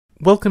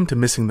Welcome to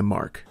Missing the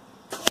Mark,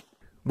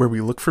 where we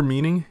look for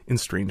meaning in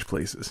strange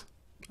places.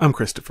 I'm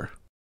Christopher.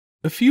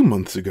 A few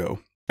months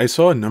ago, I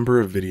saw a number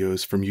of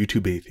videos from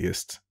YouTube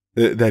Atheists,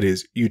 that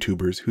is,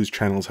 YouTubers whose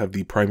channels have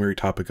the primary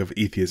topic of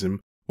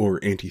atheism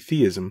or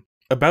anti-theism,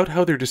 about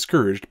how they're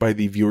discouraged by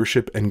the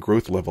viewership and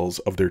growth levels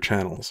of their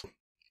channels.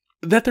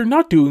 That they're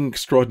not doing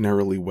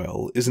extraordinarily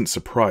well isn't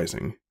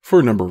surprising, for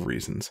a number of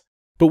reasons,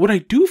 but what I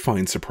do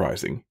find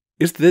surprising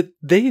is that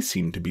they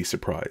seem to be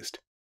surprised.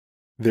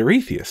 They're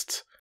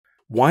atheists.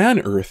 Why on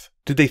earth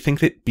did they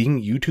think that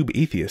being YouTube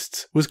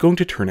atheists was going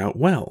to turn out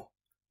well?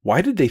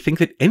 Why did they think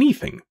that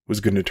anything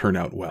was going to turn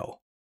out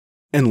well?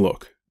 And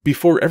look,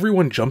 before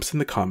everyone jumps in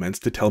the comments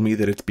to tell me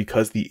that it's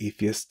because the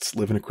atheists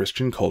live in a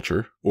Christian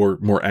culture, or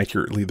more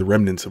accurately the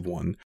remnants of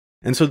one,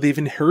 and so they've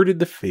inherited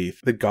the faith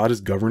that God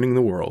is governing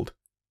the world,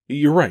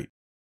 you're right.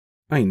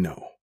 I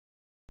know.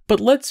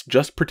 But let's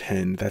just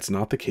pretend that's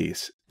not the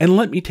case, and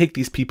let me take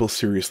these people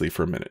seriously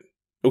for a minute,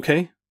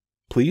 okay?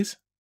 Please?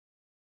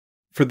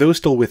 For those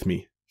still with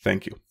me,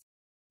 thank you.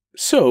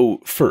 So,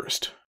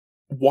 first,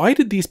 why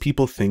did these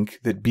people think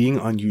that being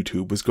on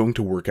YouTube was going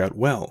to work out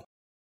well?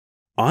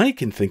 I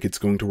can think it's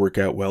going to work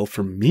out well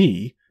for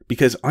me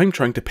because I'm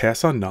trying to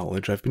pass on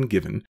knowledge I've been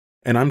given,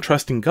 and I'm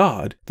trusting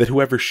God that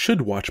whoever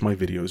should watch my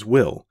videos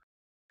will,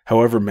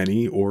 however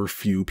many or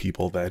few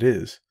people that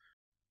is.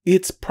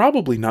 It's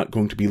probably not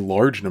going to be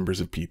large numbers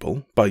of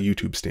people by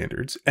YouTube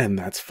standards, and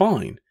that's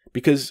fine,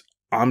 because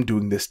I'm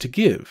doing this to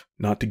give,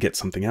 not to get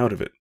something out of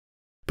it.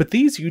 But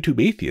these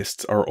YouTube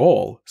atheists are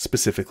all,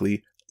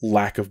 specifically,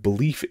 lack of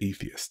belief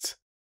atheists.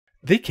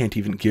 They can't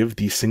even give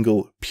the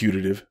single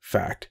putative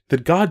fact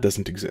that God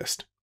doesn't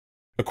exist.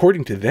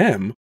 According to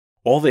them,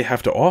 all they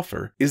have to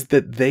offer is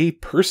that they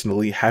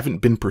personally haven't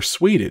been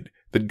persuaded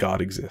that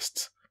God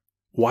exists.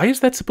 Why is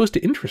that supposed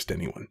to interest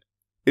anyone?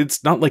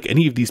 It's not like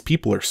any of these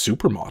people are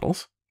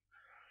supermodels.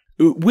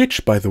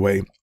 Which, by the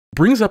way,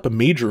 brings up a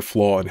major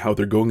flaw in how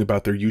they're going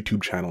about their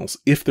YouTube channels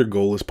if their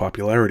goal is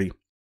popularity.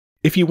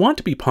 If you want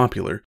to be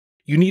popular,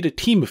 you need a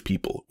team of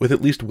people with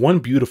at least one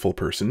beautiful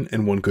person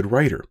and one good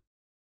writer.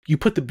 You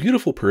put the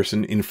beautiful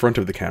person in front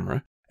of the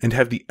camera and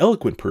have the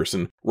eloquent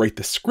person write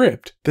the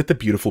script that the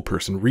beautiful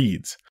person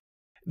reads.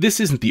 This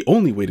isn't the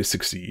only way to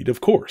succeed, of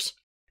course.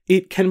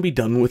 It can be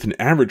done with an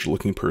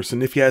average-looking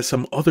person if he has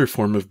some other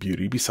form of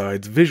beauty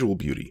besides visual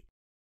beauty.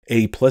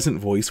 A pleasant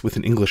voice with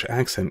an English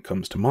accent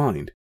comes to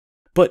mind.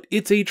 But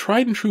it's a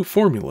tried-and-true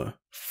formula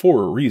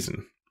for a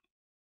reason.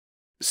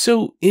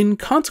 So, in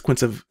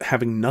consequence of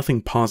having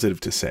nothing positive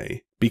to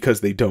say,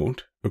 because they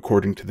don't,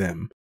 according to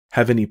them,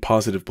 have any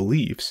positive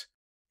beliefs,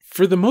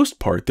 for the most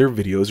part their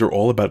videos are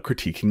all about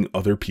critiquing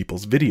other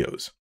people's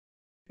videos.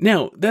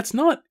 Now, that's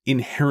not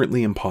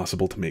inherently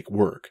impossible to make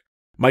work.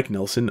 Mike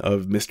Nelson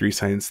of Mystery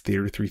Science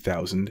Theater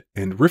 3000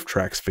 and Riff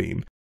Tracks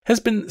fame has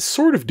been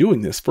sort of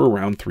doing this for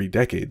around 3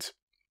 decades.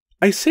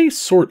 I say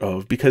sort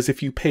of because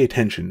if you pay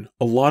attention,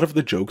 a lot of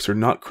the jokes are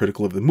not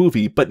critical of the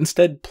movie, but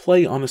instead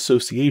play on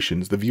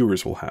associations the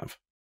viewers will have.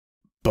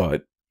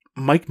 But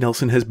Mike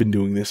Nelson has been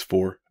doing this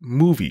for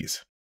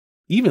movies.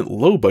 Even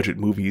low-budget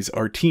movies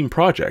are team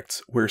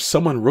projects where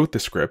someone wrote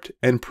the script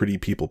and pretty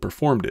people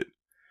performed it.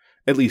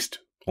 At least,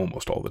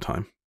 almost all the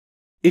time.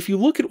 If you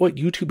look at what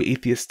YouTube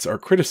atheists are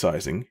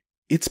criticizing,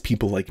 it's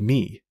people like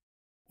me.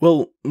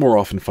 Well, more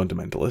often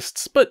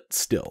fundamentalists, but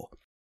still.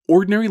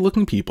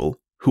 Ordinary-looking people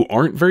who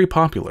aren't very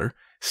popular,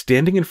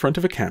 standing in front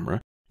of a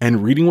camera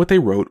and reading what they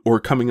wrote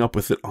or coming up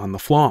with it on the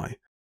fly.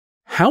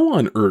 How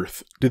on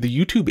earth do the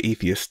YouTube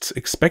atheists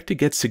expect to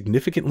get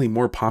significantly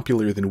more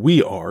popular than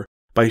we are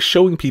by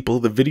showing people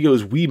the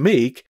videos we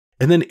make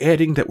and then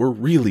adding that we're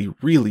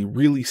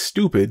really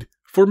stupid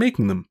for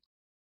making them?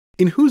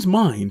 In whose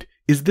mind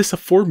is this a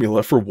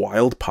formula for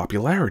wild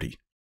popularity?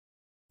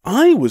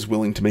 I was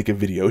willing to make a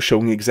video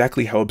showing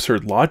exactly how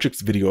absurd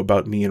Logic's video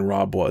about me and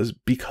Rob was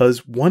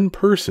because one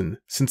person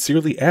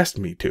sincerely asked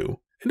me to,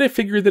 and I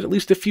figured that at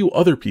least a few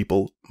other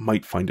people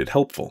might find it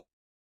helpful.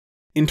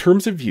 In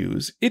terms of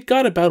views, it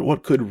got about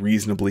what could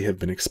reasonably have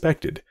been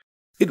expected.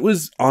 It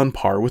was on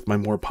par with my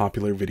more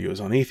popular videos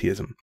on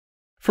atheism.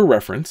 For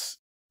reference,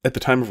 at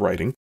the time of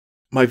writing,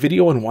 my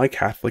video on why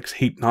Catholics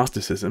hate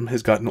Gnosticism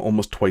has gotten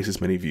almost twice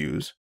as many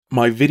views.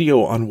 My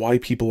video on why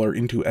people are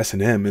into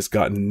S&M has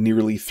gotten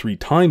nearly 3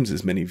 times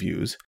as many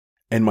views,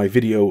 and my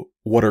video,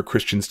 What Are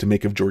Christians to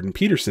Make of Jordan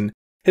Peterson,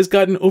 has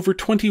gotten over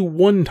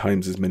 21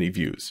 times as many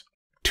views.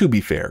 To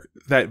be fair,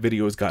 that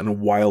video has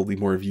gotten wildly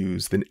more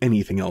views than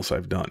anything else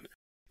I've done,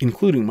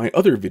 including my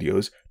other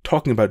videos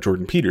talking about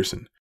Jordan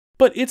Peterson,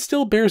 but it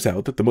still bears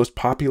out that the most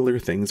popular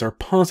things are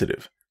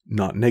positive,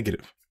 not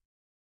negative.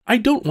 I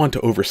don't want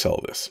to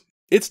oversell this.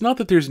 It's not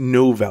that there's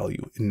no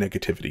value in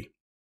negativity.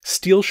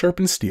 Steel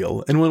sharpens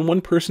steel, and when one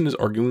person is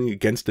arguing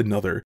against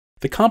another,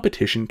 the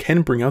competition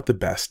can bring out the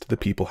best that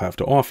people have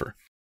to offer.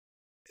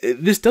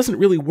 This doesn't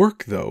really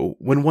work, though,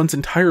 when one's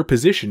entire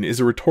position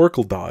is a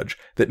rhetorical dodge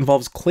that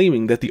involves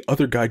claiming that the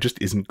other guy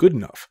just isn't good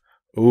enough,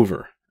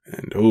 over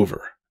and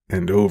over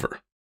and over.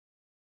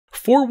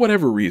 For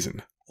whatever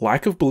reason,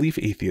 lack of belief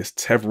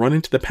atheists have run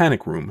into the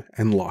panic room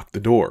and locked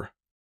the door.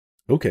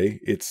 Okay,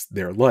 it's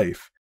their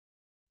life.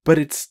 But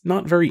it's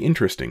not very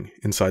interesting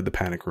inside the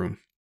panic room.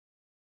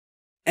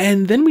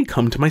 And then we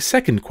come to my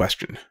second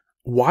question.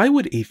 Why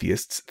would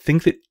atheists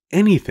think that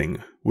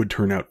anything would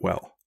turn out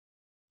well?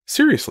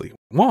 Seriously,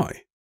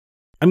 why?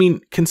 I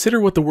mean, consider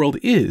what the world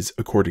is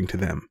according to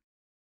them.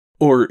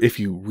 Or if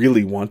you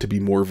really want to be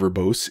more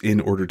verbose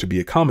in order to be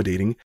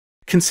accommodating,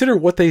 consider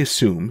what they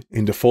assume,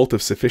 in default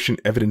of sufficient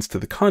evidence to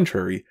the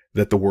contrary,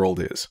 that the world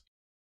is.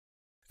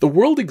 The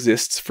world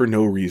exists for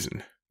no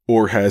reason,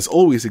 or has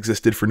always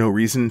existed for no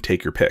reason,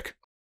 take your pick.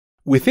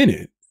 Within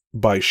it,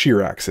 by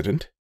sheer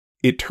accident,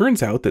 it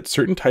turns out that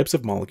certain types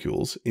of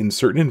molecules in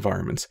certain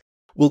environments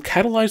will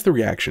catalyze the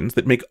reactions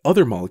that make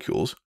other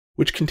molecules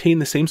which contain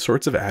the same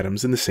sorts of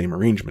atoms in the same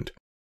arrangement.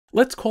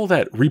 Let's call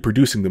that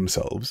reproducing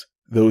themselves,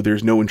 though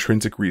there's no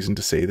intrinsic reason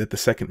to say that the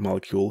second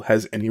molecule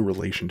has any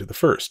relation to the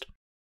first.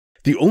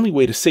 The only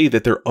way to say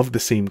that they're of the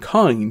same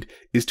kind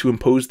is to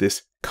impose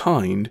this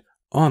kind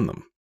on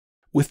them.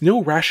 With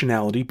no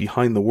rationality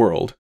behind the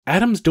world,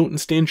 atoms don't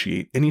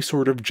instantiate any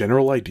sort of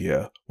general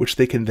idea which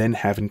they can then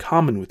have in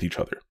common with each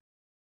other.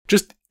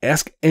 Just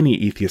ask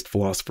any atheist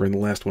philosopher in the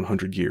last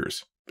 100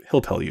 years.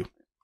 He'll tell you.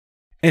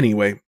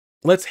 Anyway,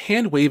 let's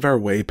hand-wave our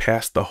way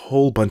past the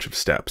whole bunch of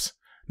steps,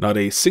 not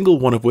a single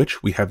one of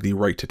which we have the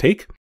right to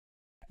take,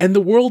 and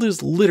the world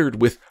is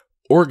littered with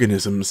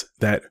organisms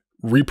that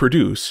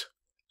reproduce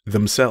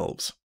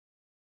themselves.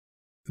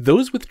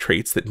 Those with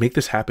traits that make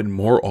this happen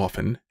more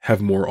often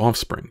have more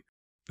offspring.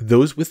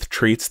 Those with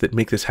traits that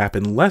make this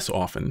happen less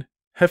often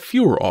have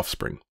fewer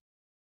offspring.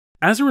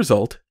 As a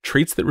result,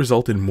 traits that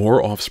result in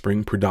more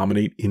offspring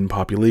predominate in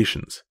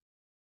populations.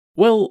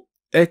 Well,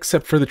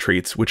 except for the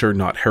traits which are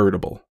not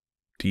heritable.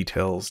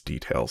 Details.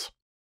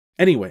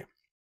 Anyway,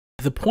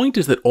 the point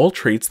is that all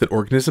traits that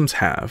organisms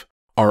have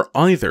are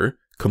either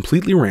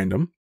completely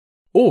random,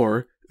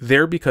 or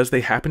they're because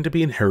they happen to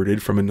be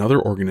inherited from another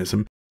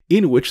organism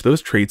in which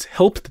those traits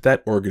helped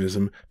that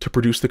organism to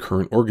produce the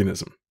current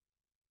organism,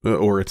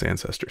 or its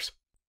ancestors.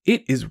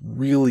 It is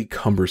really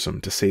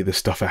cumbersome to say this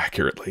stuff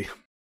accurately.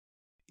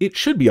 It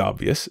should be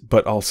obvious,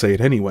 but I'll say it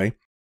anyway,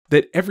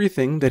 that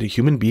everything that a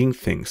human being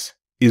thinks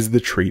is the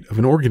trait of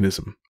an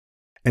organism,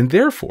 and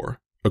therefore,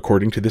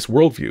 according to this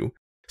worldview,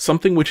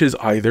 something which is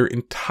either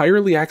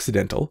entirely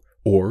accidental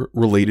or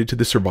related to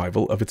the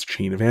survival of its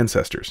chain of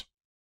ancestors.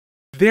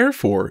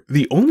 Therefore,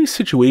 the only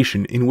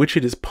situation in which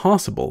it is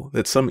possible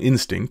that some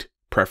instinct,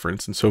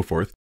 preference, and so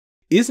forth,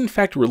 is in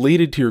fact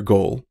related to your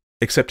goal,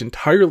 except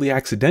entirely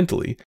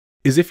accidentally,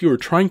 is if you are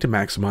trying to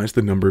maximize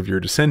the number of your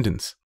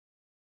descendants.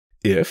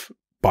 If,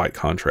 by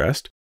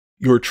contrast,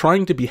 you're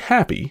trying to be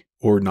happy,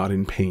 or not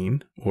in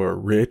pain, or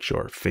rich,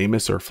 or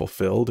famous, or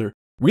fulfilled, or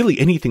really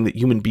anything that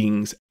human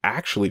beings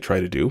actually try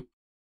to do,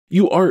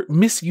 you are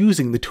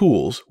misusing the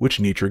tools which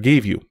nature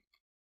gave you.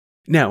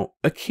 Now,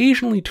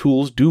 occasionally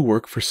tools do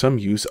work for some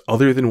use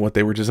other than what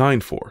they were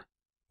designed for,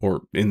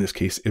 or in this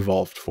case,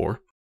 evolved for.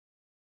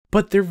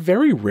 But they're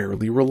very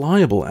rarely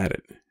reliable at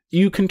it.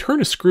 You can turn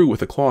a screw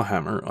with a claw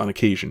hammer on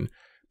occasion,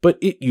 but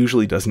it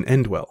usually doesn't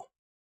end well,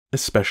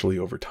 especially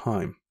over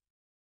time.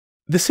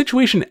 The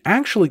situation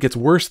actually gets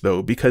worse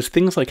though because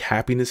things like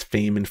happiness,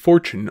 fame, and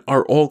fortune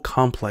are all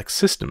complex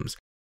systems,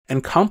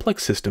 and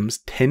complex systems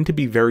tend to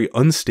be very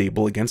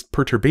unstable against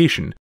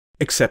perturbation,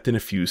 except in a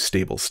few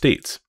stable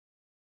states.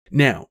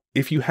 Now,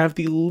 if you have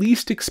the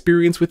least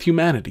experience with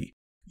humanity,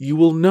 you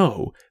will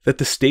know that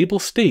the stable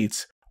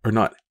states are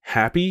not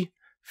happy,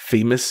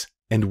 famous,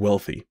 and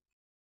wealthy.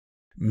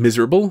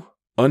 Miserable,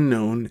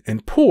 unknown,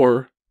 and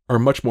poor are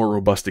much more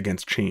robust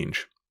against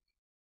change.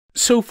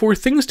 So for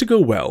things to go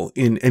well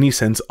in any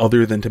sense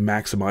other than to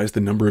maximize the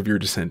number of your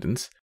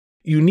descendants,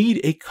 you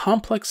need a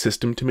complex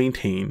system to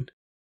maintain,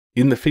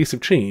 in the face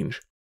of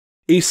change,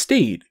 a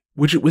state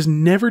which it was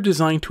never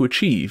designed to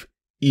achieve,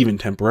 even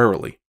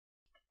temporarily.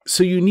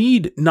 So you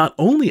need not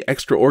only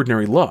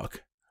extraordinary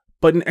luck,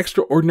 but an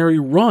extraordinary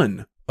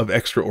run of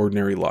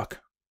extraordinary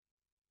luck.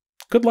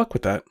 Good luck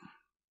with that.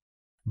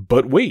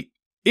 But wait,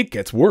 it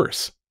gets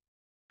worse.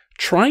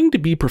 Trying to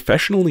be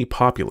professionally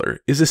popular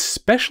is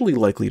especially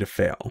likely to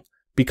fail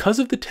because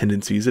of the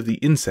tendencies of the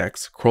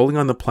insects crawling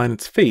on the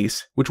planet's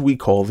face, which we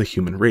call the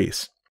human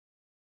race.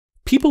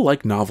 People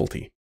like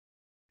novelty.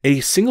 A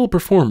single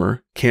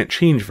performer can't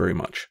change very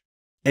much,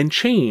 and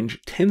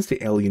change tends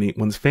to alienate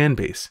one's fan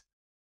base.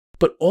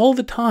 But all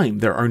the time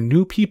there are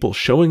new people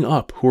showing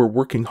up who are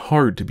working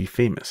hard to be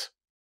famous.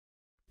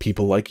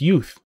 People like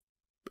youth,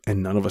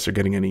 and none of us are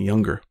getting any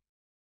younger.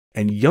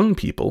 And young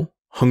people,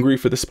 hungry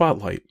for the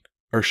spotlight,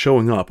 are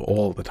showing up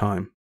all the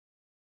time.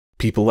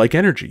 People like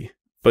energy,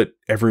 but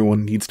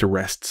everyone needs to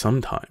rest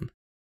sometime.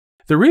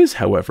 There is,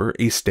 however,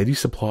 a steady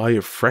supply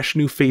of fresh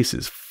new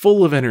faces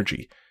full of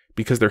energy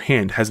because their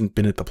hand hasn't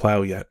been at the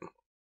plow yet.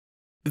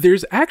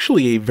 There's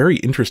actually a very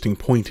interesting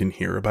point in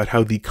here about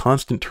how the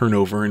constant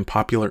turnover in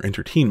popular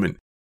entertainment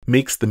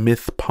makes the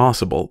myth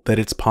possible that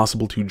it's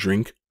possible to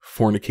drink,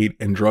 fornicate,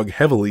 and drug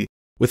heavily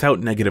without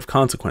negative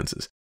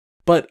consequences.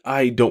 But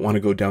I don't want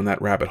to go down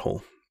that rabbit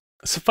hole.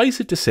 Suffice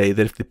it to say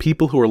that if the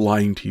people who are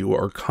lying to you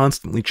are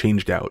constantly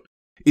changed out,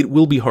 it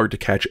will be hard to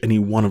catch any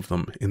one of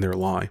them in their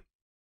lie.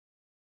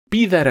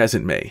 Be that as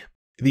it may,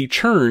 the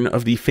churn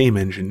of the fame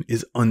engine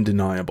is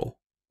undeniable.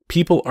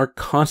 People are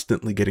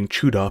constantly getting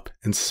chewed up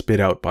and spit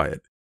out by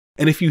it.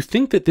 And if you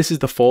think that this is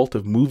the fault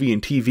of movie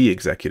and TV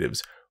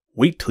executives,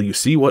 wait till you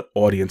see what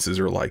audiences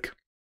are like.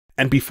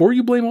 And before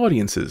you blame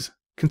audiences,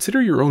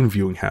 consider your own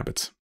viewing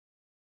habits.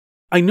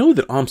 I know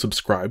that I'm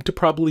subscribed to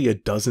probably a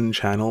dozen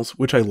channels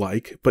which I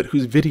like, but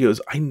whose videos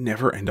I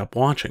never end up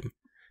watching.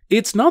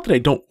 It's not that I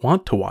don't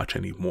want to watch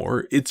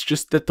anymore, it's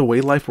just that the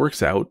way life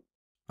works out,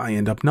 I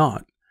end up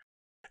not.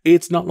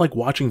 It's not like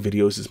watching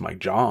videos is my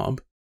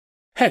job.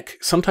 Heck,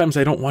 sometimes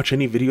I don't watch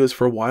any videos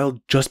for a while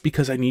just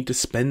because I need to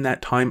spend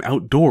that time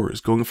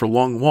outdoors going for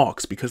long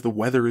walks because the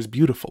weather is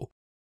beautiful.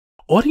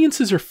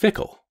 Audiences are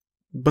fickle,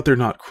 but they're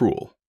not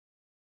cruel.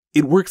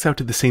 It works out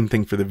to the same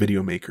thing for the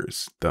video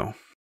makers, though.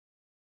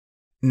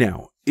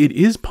 Now, it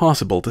is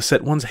possible to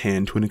set one's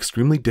hand to an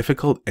extremely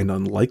difficult and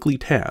unlikely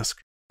task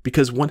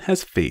because one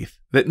has faith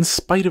that in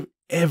spite of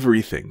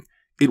everything,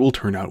 it will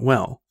turn out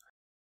well.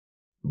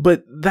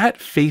 But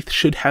that faith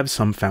should have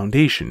some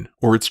foundation,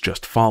 or it's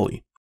just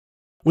folly.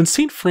 When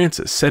St.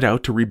 Francis set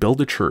out to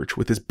rebuild a church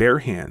with his bare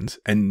hands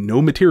and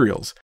no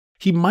materials,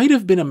 he might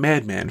have been a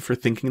madman for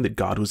thinking that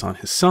God was on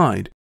his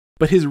side,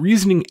 but his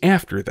reasoning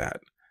after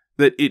that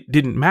it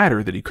didn't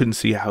matter that he couldn't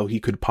see how he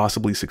could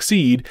possibly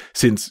succeed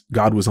since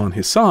God was on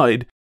his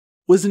side,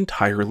 was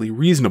entirely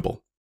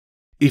reasonable.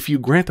 If you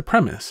grant the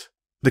premise,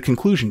 the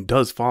conclusion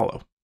does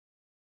follow.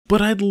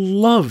 But I'd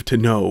love to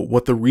know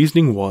what the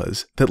reasoning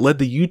was that led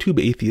the YouTube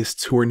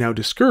atheists who are now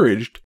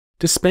discouraged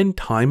to spend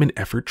time and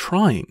effort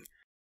trying.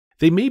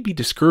 They may be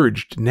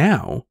discouraged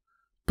now,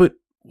 but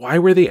why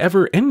were they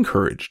ever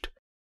encouraged?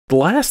 The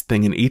last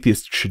thing an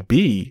atheist should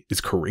be is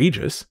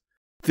courageous.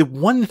 The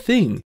one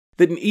thing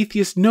that an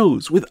atheist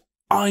knows with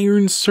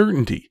iron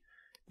certainty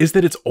is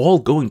that it's all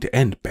going to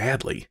end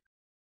badly.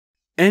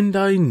 And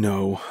I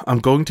know I'm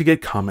going to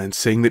get comments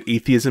saying that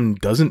atheism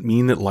doesn't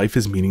mean that life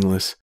is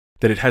meaningless,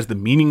 that it has the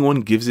meaning one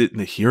gives it in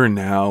the here and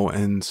now,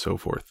 and so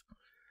forth.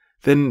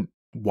 Then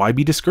why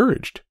be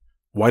discouraged?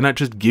 Why not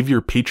just give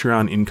your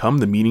Patreon income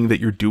the meaning that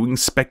you're doing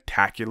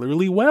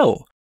spectacularly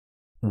well?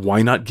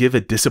 Why not give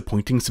a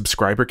disappointing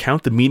subscriber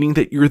count the meaning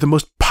that you're the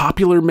most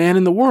popular man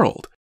in the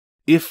world?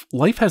 If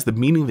life has the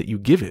meaning that you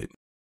give it,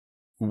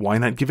 why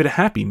not give it a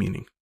happy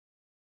meaning?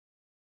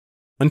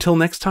 Until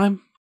next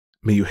time,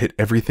 may you hit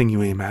everything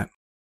you aim at.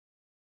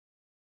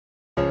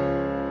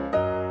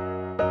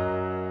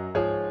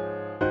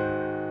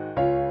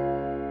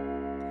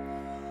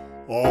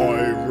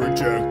 I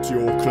reject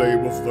your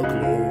claim of the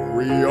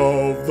glory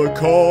of the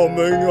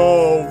coming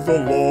of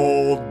the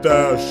Lord.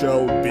 There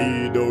shall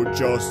be no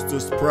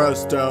justice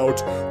pressed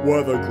out,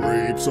 whether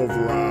grapes of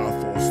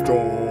wrath or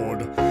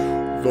stored.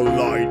 The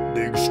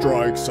lightning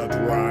strikes at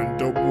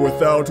random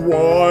without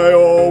why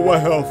or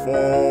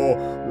wherefore.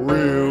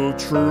 Real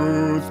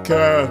truth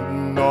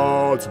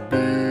cannot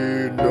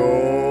be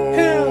known.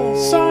 Hail,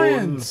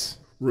 science!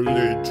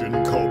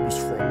 Religion comes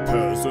from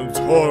peasants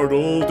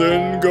huddled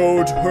in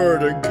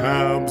goat-herding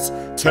camps,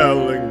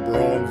 telling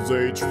Bronze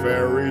Age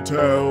fairy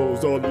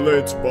tales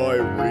unlit by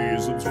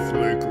reason's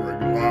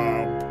flickering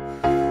lamp.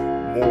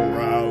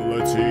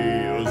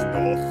 Morality is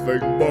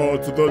nothing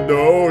but the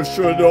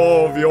notion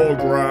of your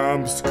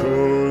gramps,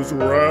 'cause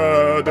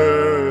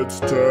Reddit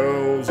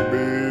tells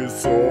me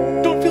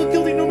so. Don't feel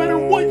guilty no matter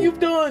what you've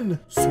done!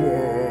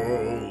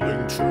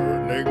 Swirling,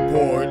 churning,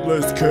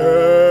 pointless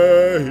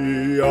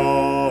chaos.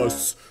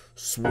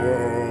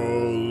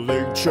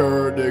 Swirling,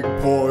 churning,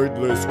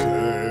 pointless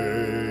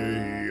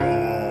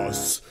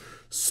chaos.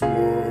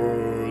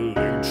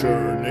 Swirling,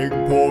 churning,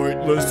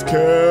 pointless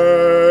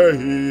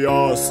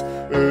chaos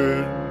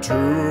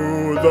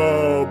into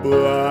the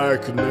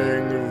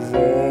blackening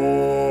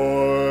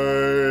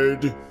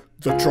void.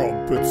 The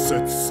trumpet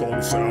sits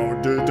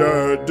unsounded,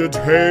 and in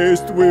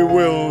haste we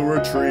will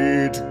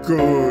retreat.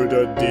 Good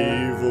and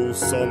evil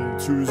sum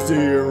to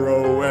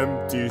zero,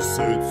 empty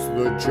sits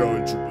the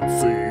judgment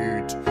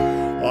seat.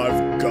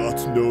 I've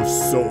got no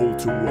soul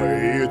to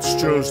weigh, it's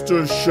just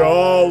a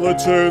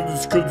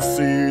charlatan's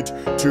conceit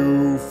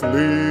to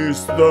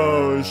fleece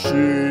the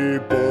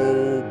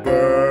sheeple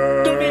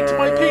bear. Donate to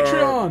my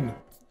Patreon!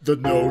 The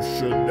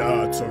notion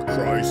that a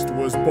Christ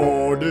was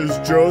born is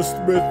just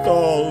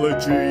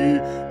mythology,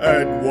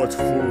 and what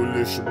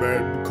foolish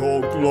men call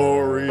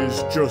glory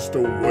is just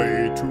a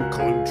way to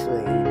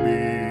control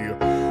me.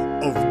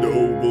 Of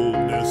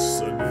nobleness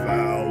and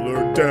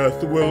valor,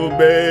 death will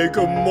make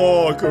a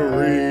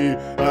mockery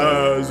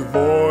as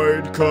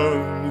void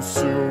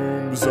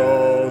consumes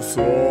us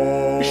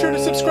all. Be sure to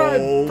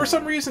subscribe for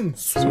some reason.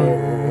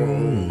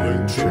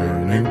 Swirling,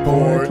 churning,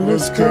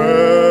 pointless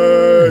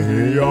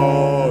chaos.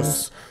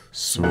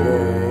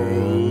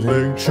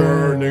 Swirling,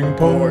 churning,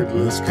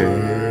 pointless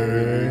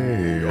chaos.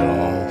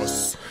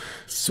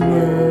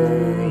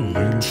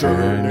 Swirling,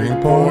 churning,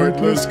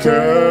 pointless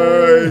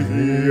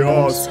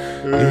chaos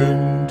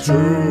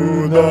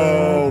into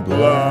the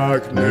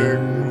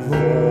blackening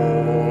void.